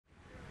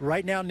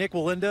Right now, Nik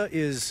Wallenda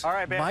is All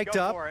right, babe, mic'd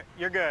go up, for it.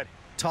 You're good.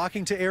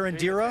 talking to Do your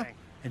Erendira, thing.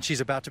 and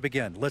she's about to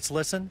begin. Let's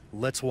listen.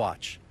 Let's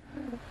watch.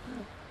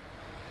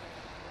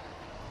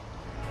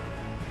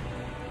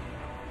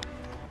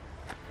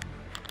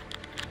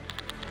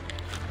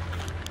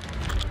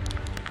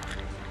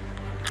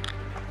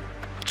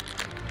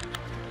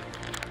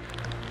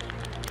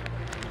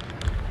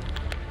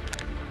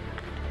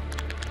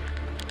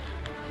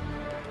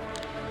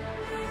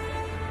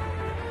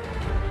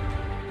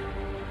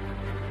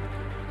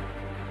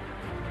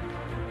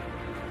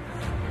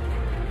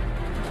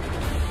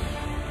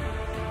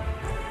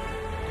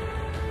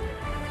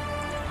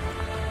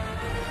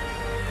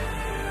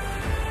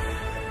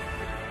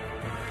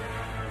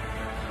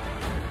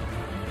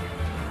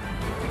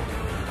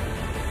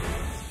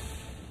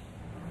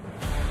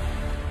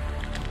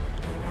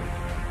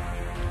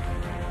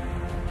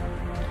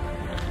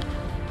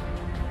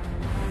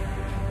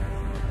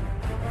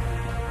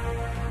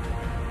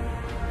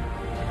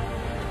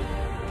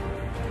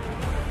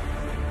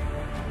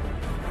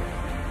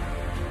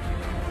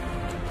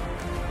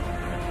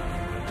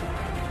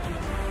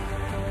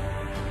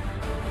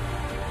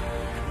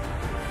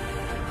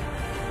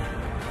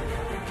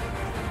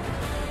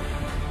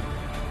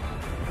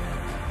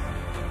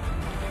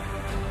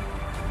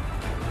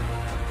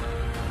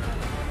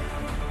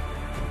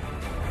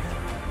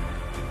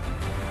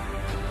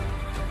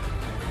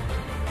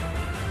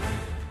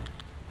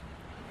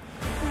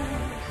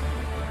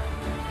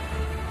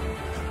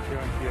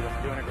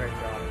 Doing a great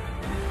job.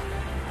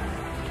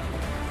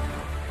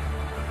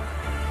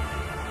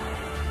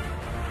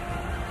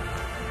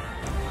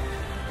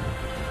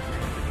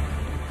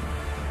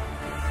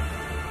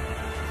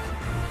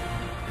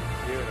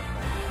 Beautiful.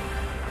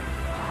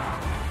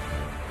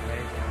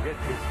 Amazing. Good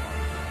piece.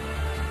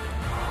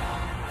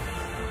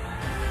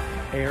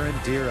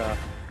 Erendira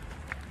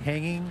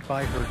hanging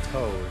by her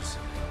toes.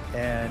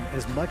 And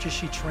as much as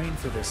she trained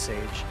for this, Sage,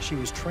 she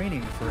was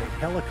training for a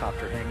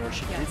helicopter hang where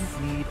she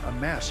didn't need a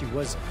mask. She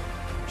wasn't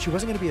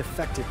going to be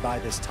affected by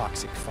this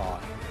toxic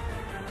fog.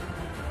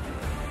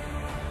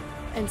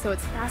 And so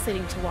it's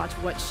fascinating to watch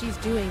what she's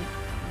doing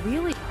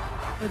really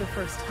for the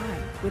first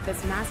time with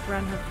this mask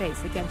around her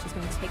face. Again, she's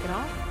going to take it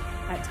off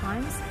at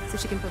times so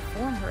she can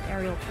perform her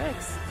aerial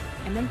tricks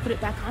and then put it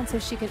back on so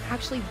she can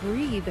actually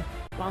breathe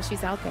while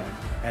she's out there.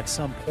 At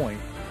some point,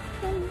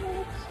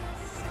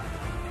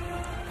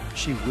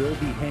 she will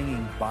be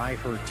hanging by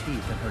her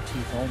teeth and her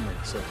teeth only.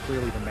 So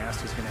clearly the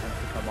mask is going to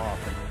have to come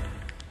off. And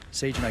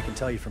Sage and I can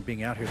tell you from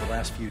being out here the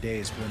last few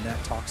days, when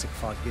that toxic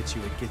fog gets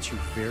you, it gets you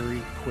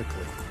very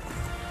quickly.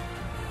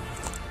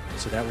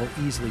 So that will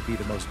easily be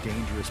the most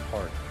dangerous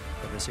part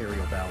of this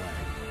aerial ballet.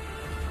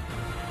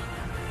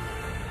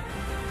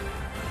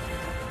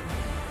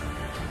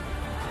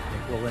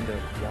 Nik Wallenda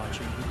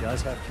watching. He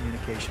does have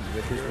communication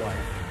with his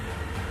wife.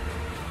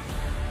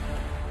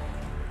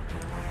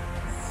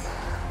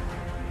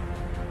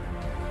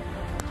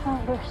 Oh,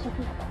 there's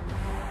something.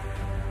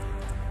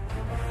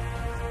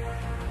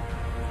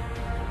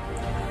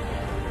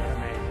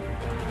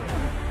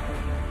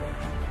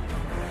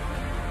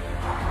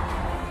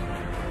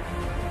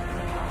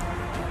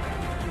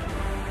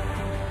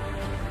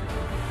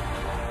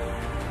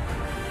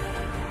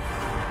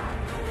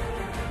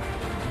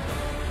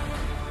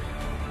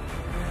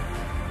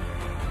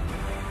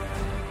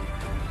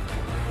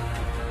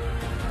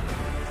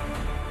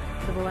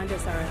 The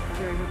Wallendas are a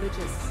very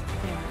religious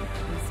family.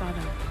 We saw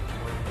them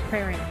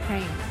praying,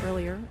 praying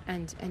earlier,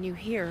 and you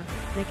hear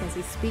Nik as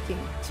he's speaking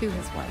to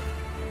his wife,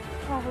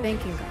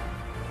 thanking God.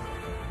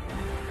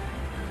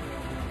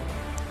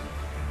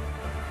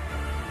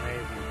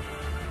 Amazing.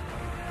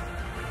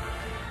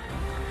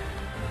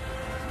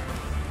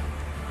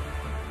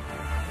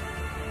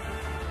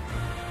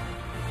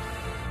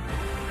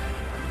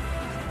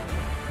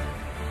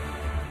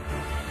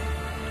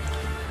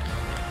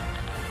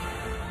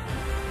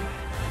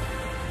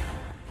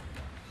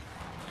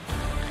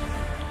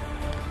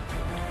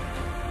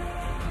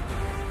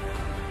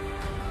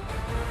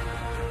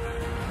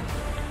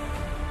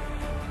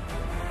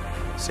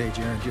 Sage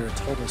Erendira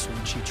told us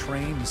when she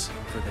trains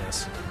for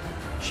this,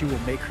 she will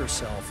make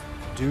herself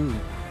do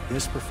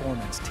this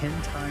performance 10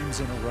 times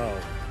in a row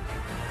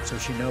so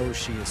she knows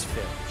she is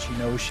fit, she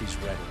knows she's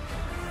ready.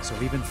 So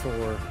even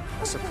for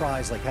a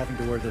surprise like having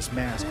to wear this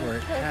mask where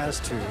it has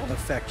to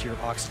affect your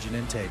oxygen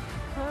intake,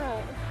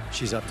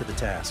 she's up to the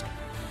task.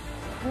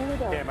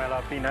 Okay, my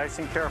love, be nice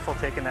and careful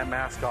taking that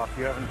mask off.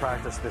 You haven't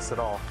practiced this at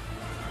all.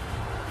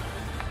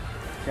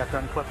 You have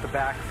to unclip the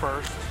back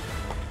first.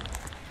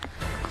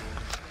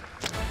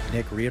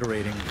 Nik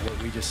reiterating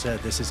what we just said,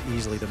 this is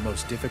easily the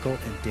most difficult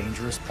and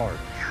dangerous part.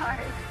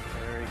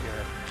 Very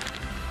good.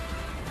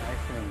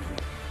 Nice and easy.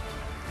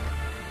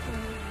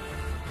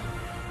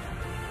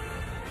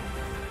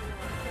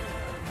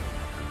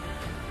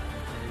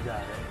 You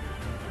got it.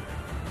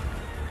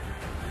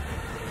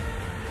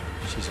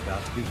 She's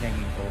about to be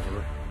hanging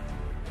over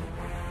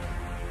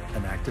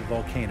an active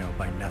volcano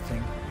by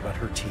nothing but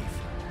her teeth.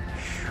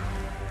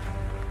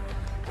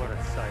 What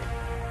a sight.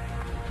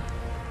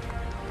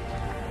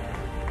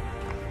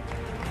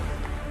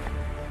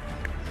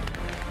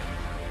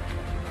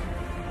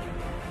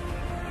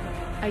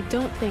 I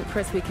don't think,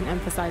 Chris, we can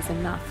emphasize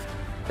enough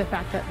the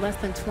fact that less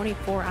than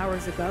 24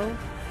 hours ago,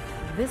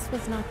 this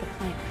was not the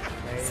plan.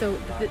 So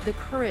the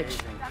courage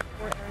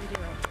for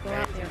Erendira to go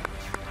out there and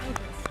try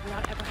this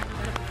without ever having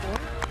done it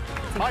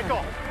before. It's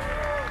Michael!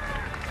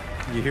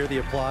 You hear the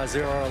applause.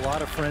 There are a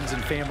lot of friends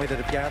and family that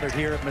have gathered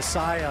here at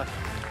Masaya,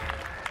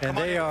 and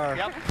they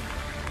are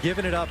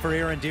giving it up for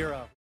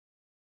Erendira.